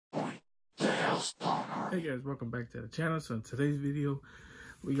Hey guys, welcome back to the channel. So in today's video,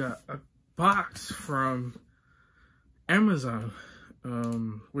 we got a box from Amazon,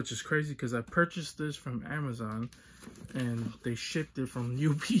 which is crazy because I purchased this from Amazon and they shipped it from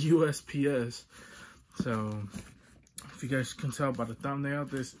USPS. So if you guys can tell by the thumbnail,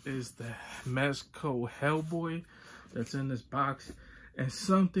 this is the Mezco Hellboy that's in this box. And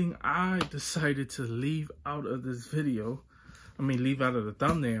something I decided to leave out of this video, leave out of the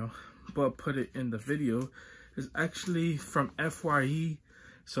thumbnail, but put it in the video, is actually from FYE.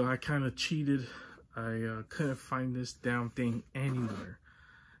 So I kind of cheated. I couldn't find this damn thing anywhere.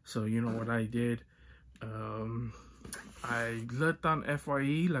 So you know what I did? I looked on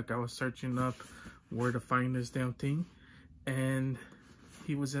FYE, like I was searching up where to find this damn thing, and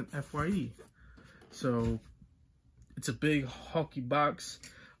he was in FYE. So it's a big hulky box.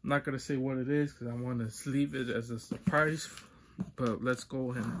 I'm not gonna say what it is because I want to leave it as a surprise. But let's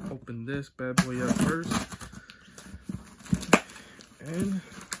go ahead and open this bad boy up first. And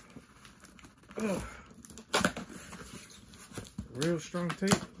real strong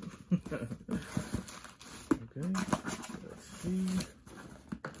tape. Okay,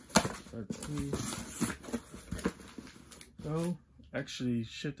 let's see. So actually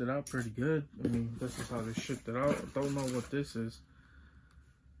shipped it out pretty good. This is how they shipped it out. I don't know what this is.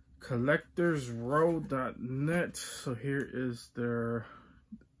 collectorsrow.net. So here is their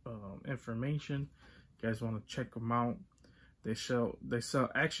information. You guys want to check them out. They sell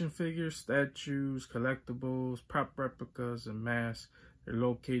action figures, statues, collectibles, prop replicas, and masks. They're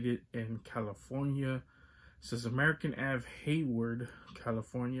located in California. It says American Ave, Hayward,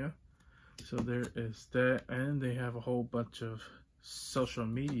 California. So there is that, and they have a whole bunch of social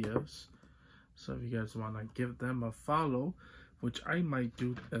medias. So if you guys want to give them a follow, which I might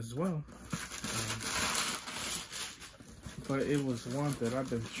do as well. But it was one that I've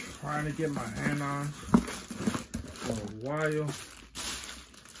been trying to get my hand on for a while.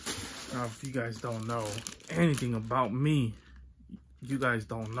 Now, if you guys don't know anything about me, you guys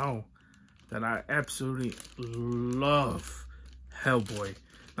don't know that I absolutely love Hellboy.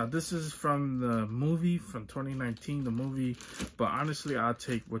 Now, this is from the movie from 2019, the movie, but honestly, I'll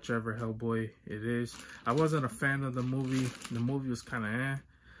take whichever Hellboy it is. I wasn't a fan of the movie. The movie was kind of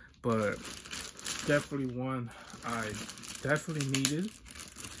but definitely one I definitely needed.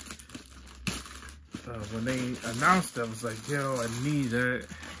 When they announced it, I was like, yo, I need that.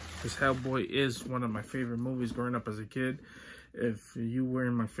 Because Hellboy is one of my favorite movies growing up as a kid. If you were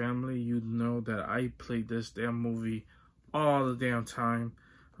in my family, you'd know that I played this damn movie all the damn time.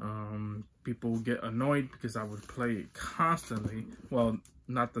 People would get annoyed because I would play it constantly. Well,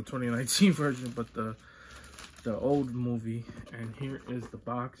 not the 2019 version, but the old movie. And here is the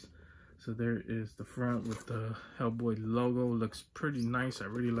box. So there is the front with the Hellboy logo. Looks pretty nice. I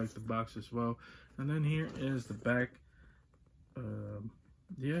really like the box as well. And then here is the back.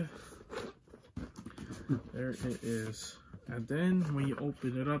 Yeah, there it is. And then when you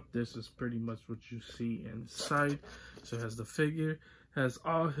open it up, this is pretty much what you see inside. So it has the figure, has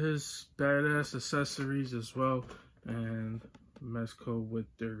all his badass accessories as well, and Mezco with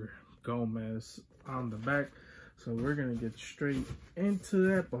their Gomez on the back. So we're gonna get straight into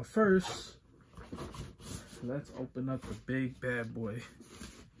that, but first, let's open up the big bad boy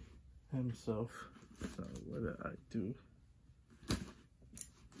himself. So what did I do?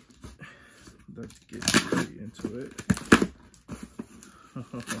 Let's get straight into it.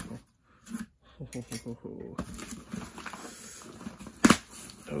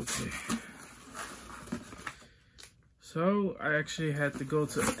 Okay. So I actually had to go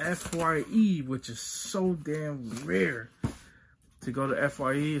to FYE, which is so damn rare to go to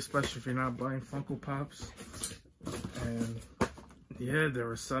FYE, especially if you're not buying Funko Pops. And yeah, they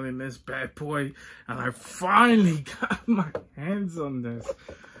were selling this bad boy, and I finally got my hands on this.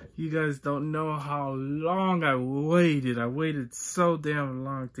 You guys don't know how long I waited. I waited so damn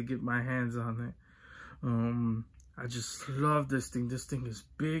long to get my hands on it. I just love this thing. This thing is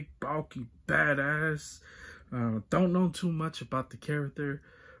big, bulky, badass. Don't know too much about the character,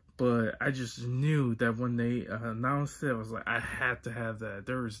 but I just knew that when they announced it, I was like, I had to have that.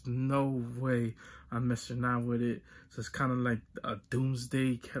 There is no way I'm messing out with it. So it's kind of like a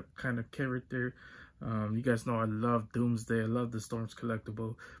Doomsday kind of character. You guys know I love Doomsday. I love the Storms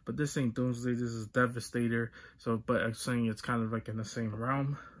collectible, but this ain't Doomsday. This is Devastator. So, but I'm saying it's kind of like in the same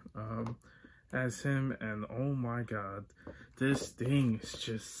realm as him. And oh my god, this thing is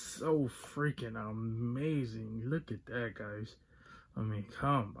just so freaking amazing. Look at that, guys.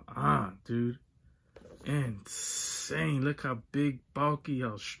 Come on, dude. Insane. Look how big, bulky,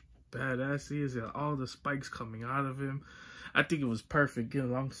 how badass he is. And all the spikes coming out of him. I think it was perfect. Get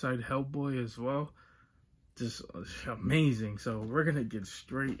alongside Hellboy as well. just amazing. So we're gonna get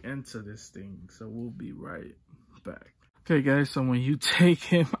straight into this thing, so we'll be right back. Okay guys, so when you take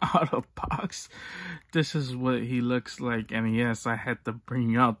him out of box, this is what he looks like. And yes, I had to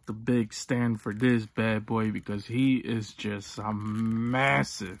bring out the big stand for this bad boy because he is just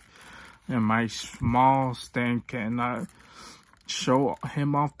massive, and my small stand cannot show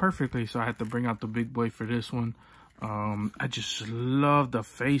him off perfectly, so I had to bring out the big boy for this one. I just love the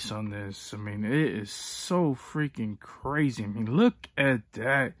face on this. I mean, it is so freaking crazy. I mean, look at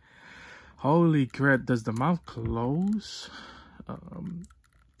that. Holy crap. Does the mouth close?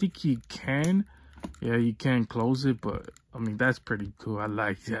 Think you can. Yeah, you can close it, but I mean, that's pretty cool. I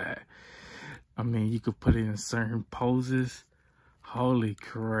like that. I mean, you could put it in certain poses. Holy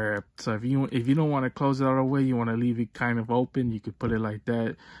crap. So if you don't want to close it all the way, you want to leave it kind of open, you could put it like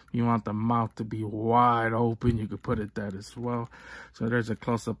that. You want the mouth to be wide open, you could put it that as well. So there's a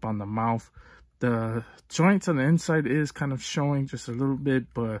close-up on the mouth. The joints on the inside is kind of showing just a little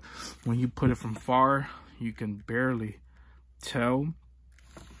bit, but when you put it from far, you can barely tell.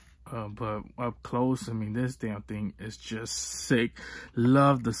 But up close, I mean, this damn thing is just sick.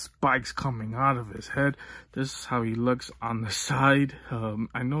 Love the spikes coming out of his head. This is how he looks on the side.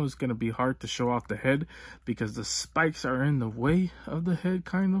 I know it's going to be hard to show off the head because the spikes are in the way of the head,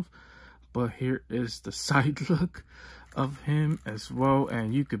 kind of. But here is the side look of him as well.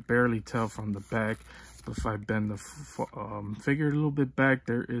 And you could barely tell from the back. But if I bend the figure a little bit back,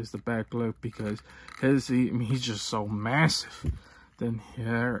 there is the back look because he's just so massive. Then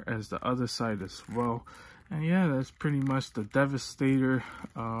here as the other side as well. And yeah, that's pretty much the Devastator.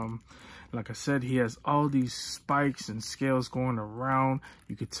 Like I said, he has all these spikes and scales going around.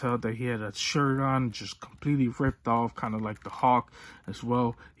 You could tell that he had a shirt on just completely ripped off, kind of like the Hawk as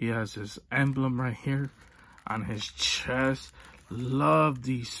well. He has his emblem right here on his chest. Love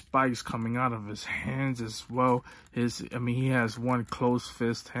these spikes coming out of his hands as well. I mean, he has one closed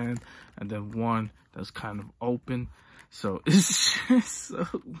fist hand and then one that's kind of open. So it's just so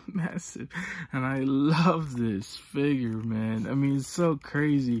massive, and I love this figure, man. I mean, it's so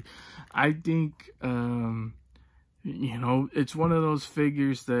crazy. I think, you know, it's one of those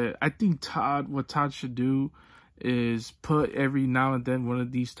figures that I think what Todd should do is put every now and then one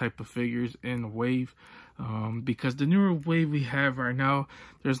of these type of figures in a wave. Because the newer wave we have right now,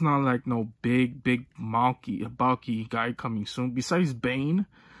 there's not like no big bulky guy coming soon, besides Bane.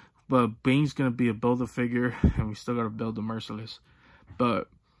 But Bane's going to be a Build-A-Figure, and we still got to build the Merciless. But,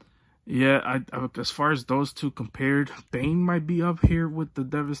 yeah, as far as those two compared, Bane might be up here with the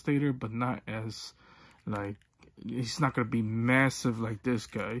Devastator, but not as, like, he's not going to be massive like this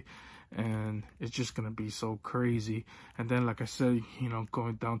guy. And it's just going to be so crazy. And then, like I said, you know,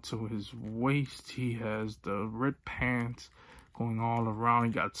 going down to his waist, he has the ripped pants going all around.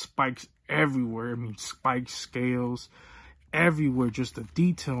 He got spikes everywhere. I mean, spikes, scales everywhere, just the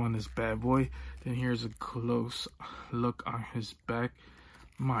detail on this bad boy. Then here's a close look on his back.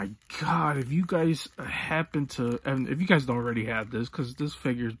 My God, if you guys happen to, and if you guys don't already have this, because this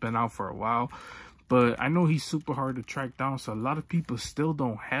figure's been out for a while, but I know he's super hard to track down, so a lot of people still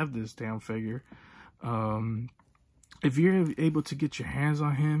don't have this damn figure. If you're able to get your hands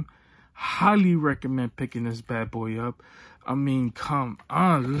on him, highly recommend picking this bad boy up. I mean, come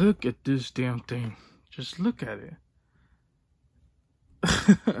on, look at this damn thing. Just look at it.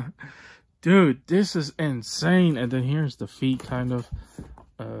 Dude, this is insane. And then here's the feet, kind of.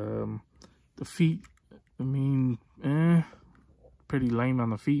 The feet, I mean, pretty lame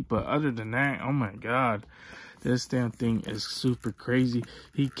on the feet, but other than that, oh my God, this damn thing is super crazy.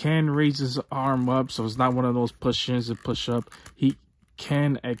 He can raise his arm up, so it's not one of those push-ins and push-up. He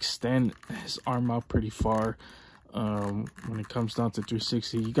can extend his arm out pretty far. When it comes down to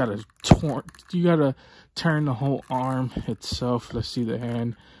 360, you gotta turn the whole arm itself. Let's see the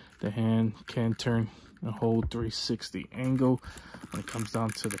hand. The hand can turn the whole 360 angle. When it comes down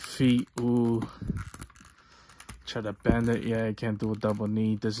to the feet, ooh, try to bend it. Yeah, I can't do a double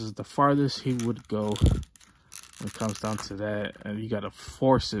knee. This is the farthest he would go when it comes down to that, and you gotta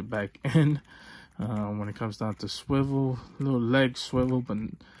force it back in. When it comes down to swivel, little leg swivel, but a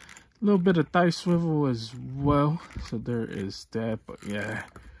little bit of thigh swivel as well. So there is that. But yeah,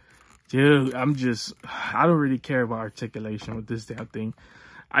 dude, I don't really care about articulation with this damn thing.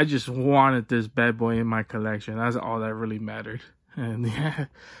 I just wanted this bad boy in my collection. That's all that really mattered. And yeah,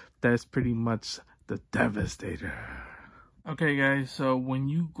 that's pretty much the Devastator. Okay guys, so when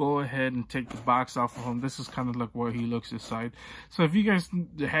you go ahead and take the box off of him, this is kind of like where he looks inside. So if you guys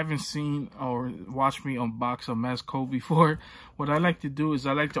haven't seen or watched me unbox a Mezco before, what I like to do is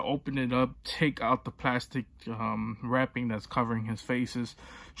I like to open it up, take out the plastic wrapping that's covering his faces,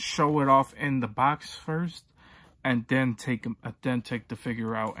 show it off in the box first, and then take the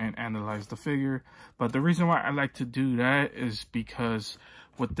figure out and analyze the figure. But the reason why I like to do that is because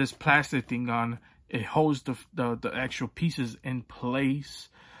with this plastic thing on, it holds the actual pieces in place,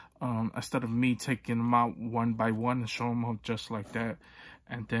 instead of me taking them out one by one and showing them up just like that.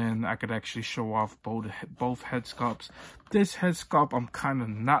 And then I could actually show off both head sculpts. This head sculpt I'm kind of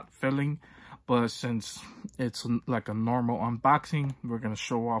not feeling, but since it's like a normal unboxing, we're gonna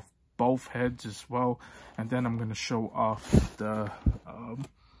show off both heads as well, and then I'm gonna show off the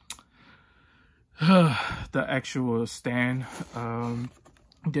actual stand.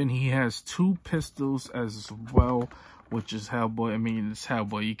 Then he has two pistols as well, which is Hellboy. I mean, it's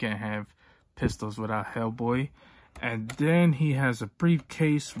Hellboy. You can't have pistols without Hellboy. And then he has a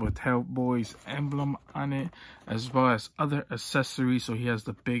briefcase with Hellboy's emblem on it, as well as other accessories. So he has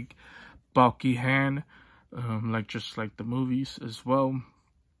the big, bulky hand, just like the movies as well.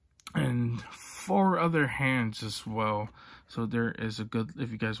 And 4 other hands as well. So there is a good,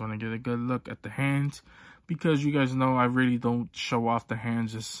 if you guys want to get a good look at the hands, because you guys know I really don't show off the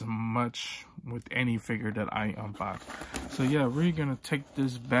hands as much with any figure that I unbox. So yeah, we're gonna take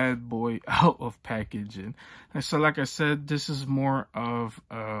this bad boy out of packaging. And so like I said, this is more of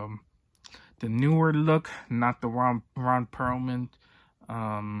the newer look, not the Ron Perlman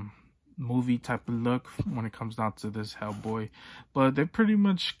movie type of look when it comes down to this Hellboy. But they pretty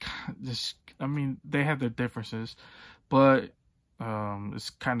much just, I mean, they have their differences, but it's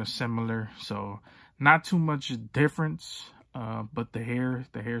kind of similar. So not too much difference, but the hair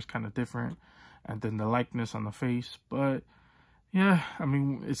is kind of different, and then the likeness on the face. But yeah, I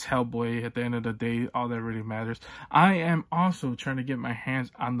mean, it's Hellboy. At the end of the day, all that really matters. I am also trying to get my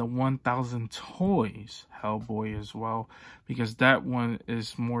hands on the 1000 Toys Hellboy as well, because that one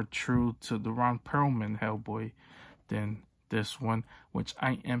is more true to the Ron Perlman Hellboy than this one, which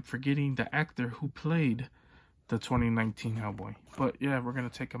I am forgetting the actor who played the 2019 Hellboy. But yeah, we're gonna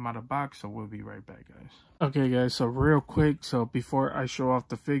take him out of box, so we'll be right back, guys. Okay guys, so real quick, so before I show off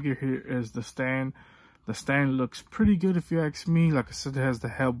the figure, here is the stand. The stand looks pretty good if you ask me. Like I said, it has the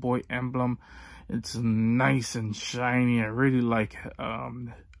Hellboy emblem. It's nice and shiny. I really like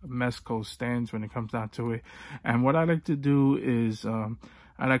Mezco stands when it comes down to it. And what I like to do is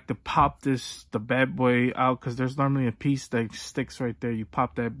I like to pop the bad boy out, because there's normally a piece that sticks right there. You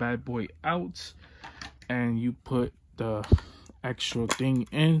pop that bad boy out and you put the actual thing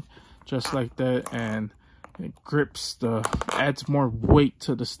in just like that, and it grips adds more weight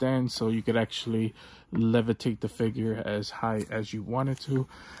to the stand, so you could actually levitate the figure as high as you wanted to.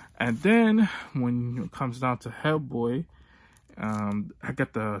 And then when it comes down to Hellboy, I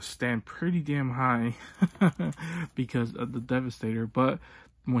got the stand pretty damn high because of the Devastator. But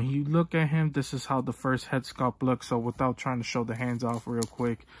when you look at him, this is how the first head sculpt looks. So without trying to show the hands off real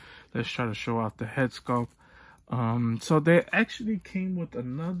quick, let's try to show off the head sculpt. So they actually came with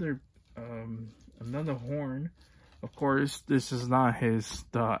another horn. Of course, this is not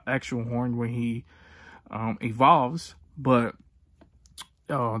the actual horn when he evolves, but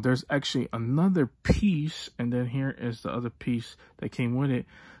there's actually another piece, and then here is the other piece that came with it.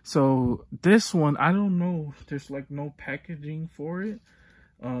 So this one, I don't know, there's like no packaging for it,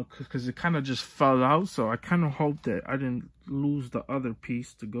 because it kind of just fell out. So I kind of hope that I didn't lose the other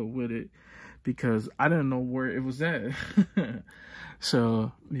piece to go with it, because I didn't know where it was at.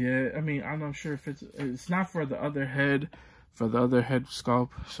 So yeah, I mean, I'm not sure if it's not for the other head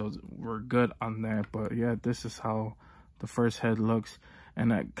sculpt, so we're good on that. But yeah, this is how the first head looks,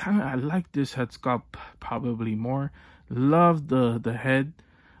 and I like this head sculpt probably more. Love the head,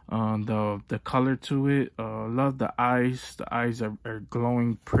 the color to it. Love the eyes. The eyes are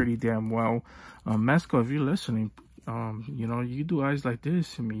glowing pretty damn well. Mezco, if you're listening, you know, you do eyes like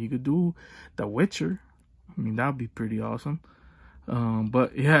this. I mean, you could do The Witcher. I mean, that'd be pretty awesome.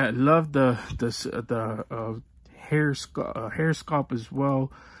 But yeah, love the hair sculpt as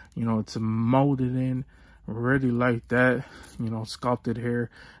well. You know, it's molded in. Really like that. You know, sculpted hair,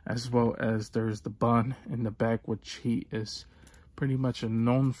 as well as there's the bun in the back, which he is pretty much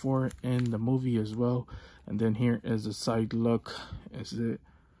known for in the movie as well. And then here is the side look. Is it?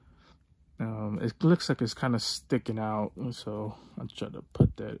 It looks like it's kind of sticking out, so I'll try to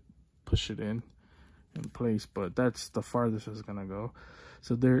push it in place, but that's the farthest it's gonna go.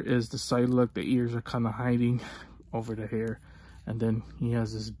 So there is the side look. The ears are kind of hiding over the hair, and then he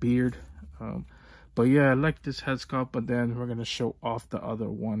has this beard. But yeah, I like this head sculpt, but then we're gonna show off the other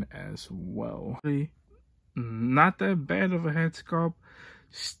one as well. Not that bad of a head sculpt.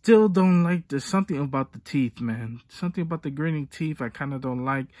 Still don't like, there's something about the teeth, man. Something about the grinning teeth I kind of don't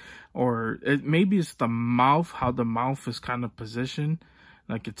like. Or maybe it's the mouth, how the mouth is kind of positioned.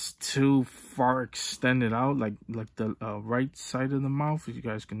 Like it's too far extended out, like the right side of the mouth, if you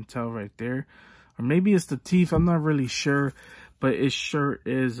guys can tell right there. Or maybe it's the teeth, I'm not really sure. But it sure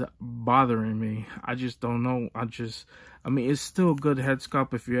is bothering me. I just don't know. I mean, it's still a good head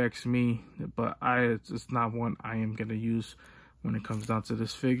sculpt if you ask me. But it's not one I am going to use when it comes down to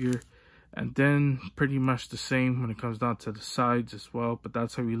this figure. And then pretty much the same when it comes down to the sides as well. But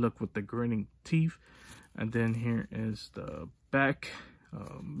that's how we look with the grinning teeth. And then here is the back.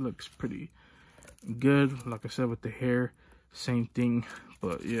 Looks pretty good. Like I said, with the hair, same thing.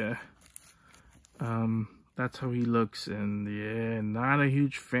 But yeah. That's how he looks, and yeah, not a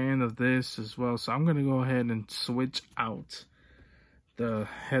huge fan of this as well. So I'm gonna go ahead and switch out the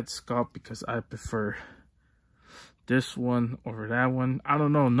head sculpt because I prefer this one over that one. I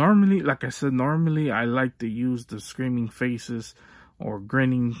don't know. Normally, like I said, normally I like to use the screaming faces or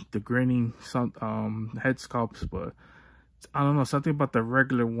the grinning head sculpts, but I don't know, something about the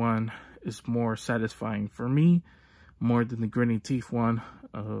regular one is more satisfying for me, more than the grinning teeth one.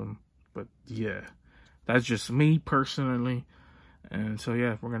 But yeah. That's just me personally. And so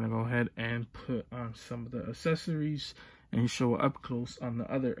yeah, we're gonna go ahead and put on some of the accessories and show up close on the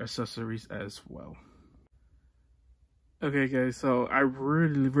other accessories as well. Okay guys, so I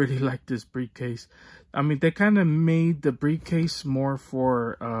really like this briefcase. I mean, they kind of made the briefcase more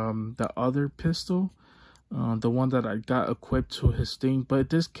for the other pistol, the one that I got equipped to his thing, but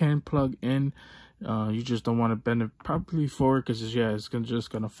this can plug in. You just don't want to bend it properly forward because yeah, it's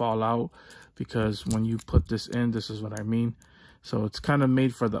just gonna fall out, because when you put this in, this is what I mean. So it's kind of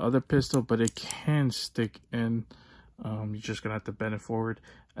made for the other pistol, but it can stick in. You're just gonna have to bend it forward.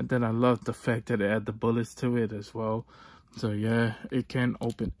 And then I love the fact that it had the bullets to it as well. So yeah, it can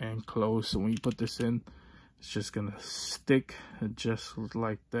open and close. So when you put this in, it's just gonna stick just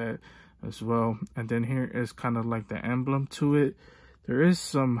like that as well. And then here is kind of like the emblem to it. There is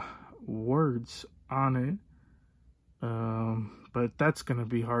some words on it, but that's gonna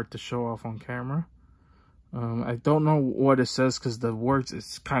be hard to show off on camera. I don't know what it says because the words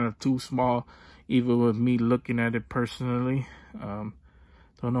is kind of too small, even with me looking at it personally. Don't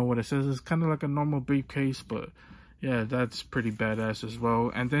know what it says. It's kind of like a normal briefcase, but yeah, that's pretty badass as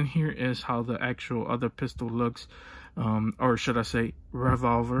well. And then here is how the actual other pistol looks, or should I say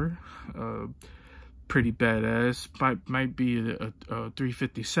revolver. Pretty badass. Might be a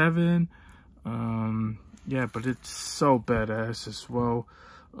 357. Yeah, but it's so badass as well.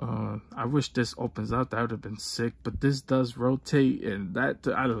 I wish this opens out. That would have been sick, but this does rotate, and that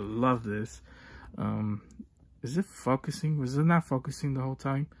I love this. Is it focusing? Was it not focusing the whole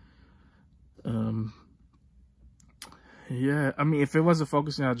time? Yeah, I mean, if it wasn't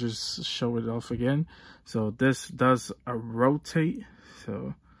focusing, I'll just show it off again. So this does rotate,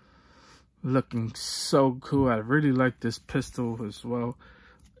 so looking so cool. I really like this pistol as well.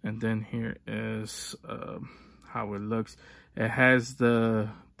 And then here is how it looks. It has the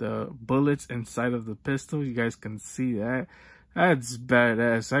bullets inside of the pistol. You guys can see that. That's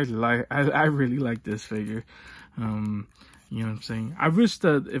badass. I really like this figure. You know what I'm saying? I wish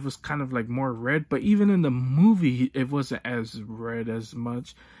that it was kind of like more red, but even in the movie, it wasn't as red as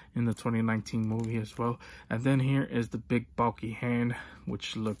much in the 2019 movie as well. And then here is the big bulky hand,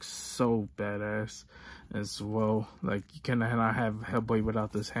 which looks so badass as well. Like, you cannot have Hellboy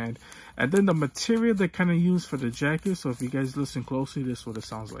without this hand. And then the material they kind of use for the jacket. So if you guys listen closely, this is what it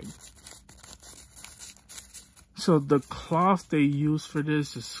sounds like. So the cloth they use for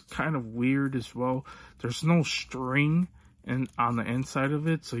this is kind of weird as well. There's no string on the inside of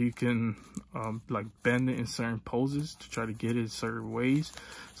it, so you can like bend it in certain poses to try to get it certain ways.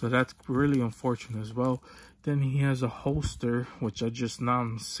 So that's really unfortunate as well. Then he has a holster, which I just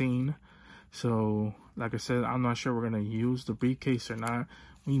now seen. So like I said, I'm not sure we're gonna use the briefcase or not.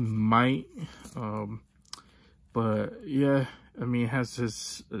 We might, but yeah, I mean, it has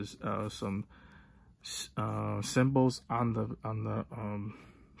this some symbols on the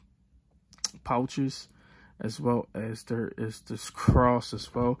pouches, as well as there is this cross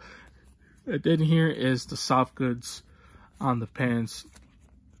as well. And then here is the soft goods on the pants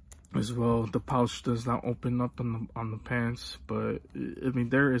as well. The pouch does not open up on the pants, but I mean,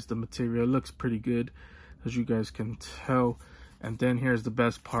 there is the material. It looks pretty good, as you guys can tell. And then here's the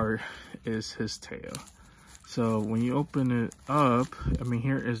best part, is his tail. So when you open it up, I mean,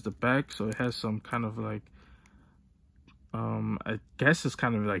 here is the back. So it has some kind of like I guess it's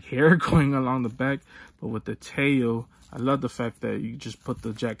kind of like hair going along the back, but with the tail, I love the fact that you just put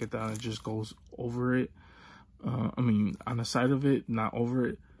the jacket down and it just goes over it. I mean, on the side of it, not over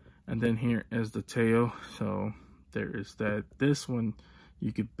it. And then here is the tail. So there is that. This one,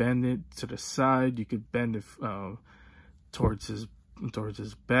 you could bend it to the side. You could bend it towards his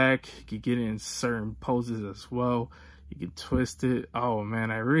back. You could get it in certain poses as well. You can twist it. Oh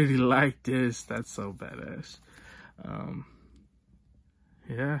man, I really like this. That's so badass.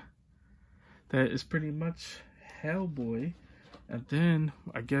 Yeah, that is pretty much Hellboy. And then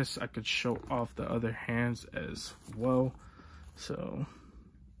I guess I could show off the other hands as well. So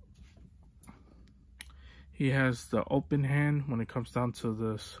he has the open hand when it comes down to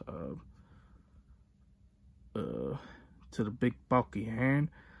this to the big bulky hand.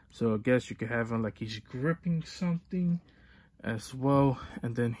 So I guess you could have him like he's gripping something as well.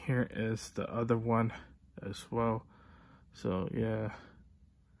 And then here is the other one as well. So yeah,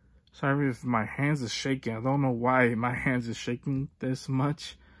 sorry if my hands are shaking. I don't know why my hands are shaking this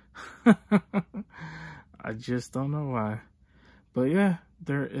much. I just don't know why. But yeah,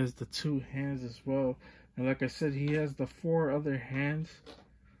 there is the two hands as well. And like I said, he has the 4 other hands.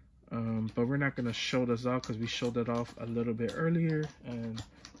 But we're not going to show this off because we showed it off a little bit earlier. And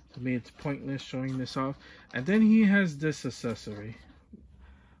to me, it's pointless showing this off. And then he has this accessory,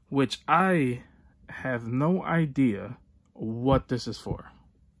 which I have no idea what this is for.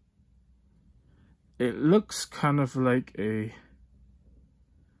 It looks kind of like a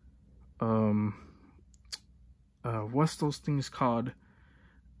what's those things called?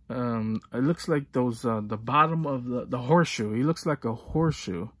 It looks like those the bottom of the horseshoe. He looks like a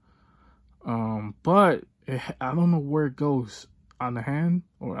horseshoe. But I don't know where it goes on the hand,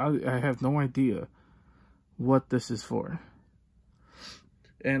 or I have no idea what this is for.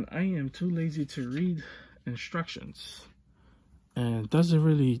 And I am too lazy to read instructions. And does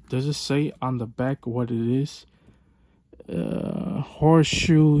it say on the back what it is?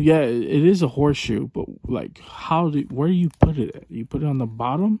 Horseshoe. Yeah, it is a horseshoe, but like where do you put it at? You put it on the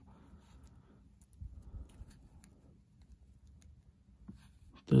bottom?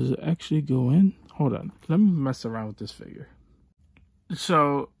 Does it actually go in? Hold on, let me mess around with this figure.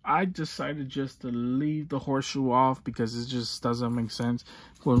 So I decided just to leave the horseshoe off because it just doesn't make sense.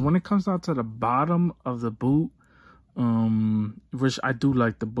 But when it comes down to the bottom of the boot, which I do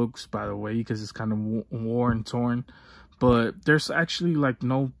like the books, by the way, because it's kind of worn and torn, but there's actually like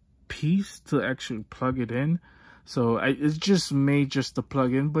no piece to actually plug it in. So it's just made just to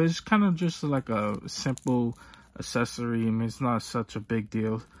plug in, but it's kind of just like a simple accessory. I mean, it's not such a big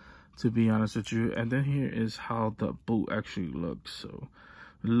deal, to be honest with you. And then here is how the boot actually looks. So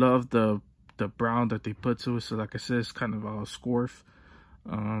love the brown that they put to it. So like I said, it's kind of all scorf.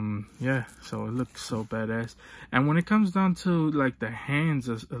 Yeah, so it looks so badass. And when it comes down to like the hands,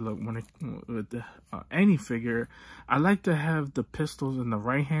 look, when it with the, any figure, I like to have the pistols in the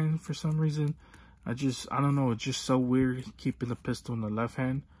right hand for some reason. I don't know, it's just so weird keeping the pistol in the left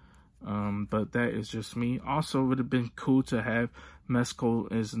hand. But that is just me. Also, it would have been cool to have,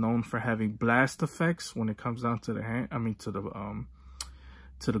 Mezco is known for having blast effects when it comes down to the hand, I mean to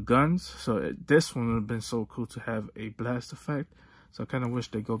the guns. So this one would have been so cool to have a blast effect. So I kind of wish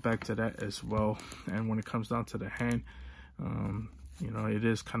they go back to that as well. And when it comes down to the hand, you know, it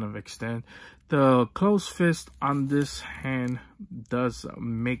is kind of extend. The closed fist on this hand does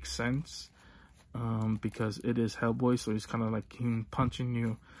make sense, because it is Hellboy, so he's kind of like him punching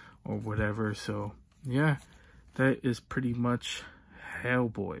you or whatever. So yeah, that is pretty much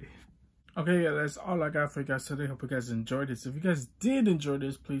Hellboy. Okay, yeah, that's all I got for you guys today. Hope you guys enjoyed this. If you guys did enjoy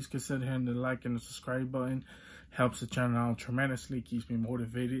this, please consider hitting the like and the subscribe button. Helps the channel out tremendously, keeps me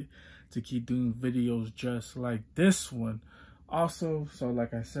motivated to keep doing videos just like this one. Also, so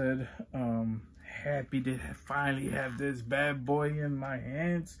like I said, happy to finally have this bad boy in my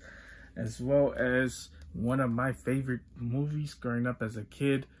hands, as well as one of my favorite movies growing up as a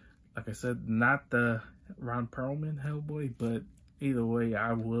kid. Like I said, not the Ron Perlman Hellboy, but either way,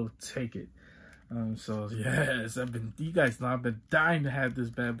 I will take it. So yes, you guys know I've been dying to have this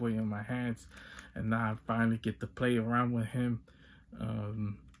bad boy in my hands, and now I finally get to play around with him.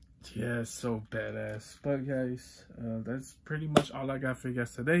 Yeah, so badass. But guys, that's pretty much all I got for you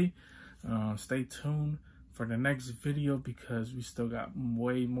guys today. Stay tuned for the next video because we still got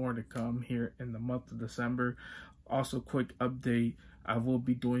way more to come here in the month of December. Also, quick update, I will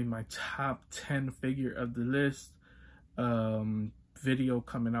be doing my top 10 figure of the list video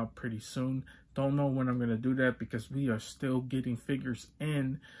coming out pretty soon. Don't know when I'm gonna do that because we are still getting figures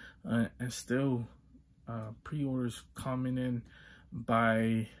in, and still pre-orders coming in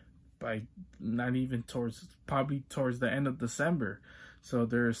by by not even probably towards the end of December. So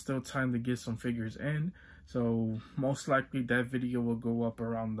there's still time to get some figures in. So most likely that video will go up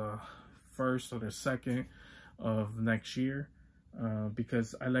around the 1st or the 2nd of next year,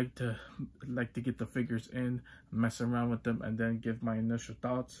 because I like to get the figures in, mess around with them, and then give my initial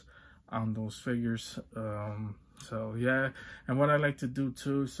thoughts on those figures. So yeah, and what I like to do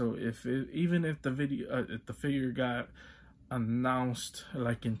too, so even if the figure got announced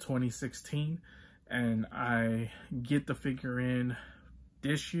like in 2016 and I get the figure in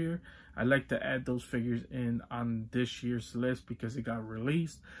this year, I like to add those figures in on this year's list because it got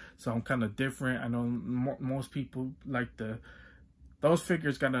released. So I'm kind of different. I know most people like those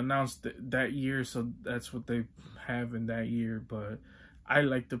figures got announced that year, so that's what they have in that year. But I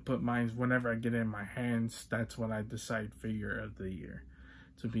like to put mine whenever I get it in my hands. That's when I decide figure of the year,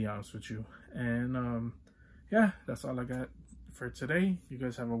 to be honest with you. And yeah, that's all I got for today. You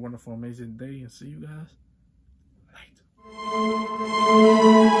guys have a wonderful, amazing day, and see you guys later.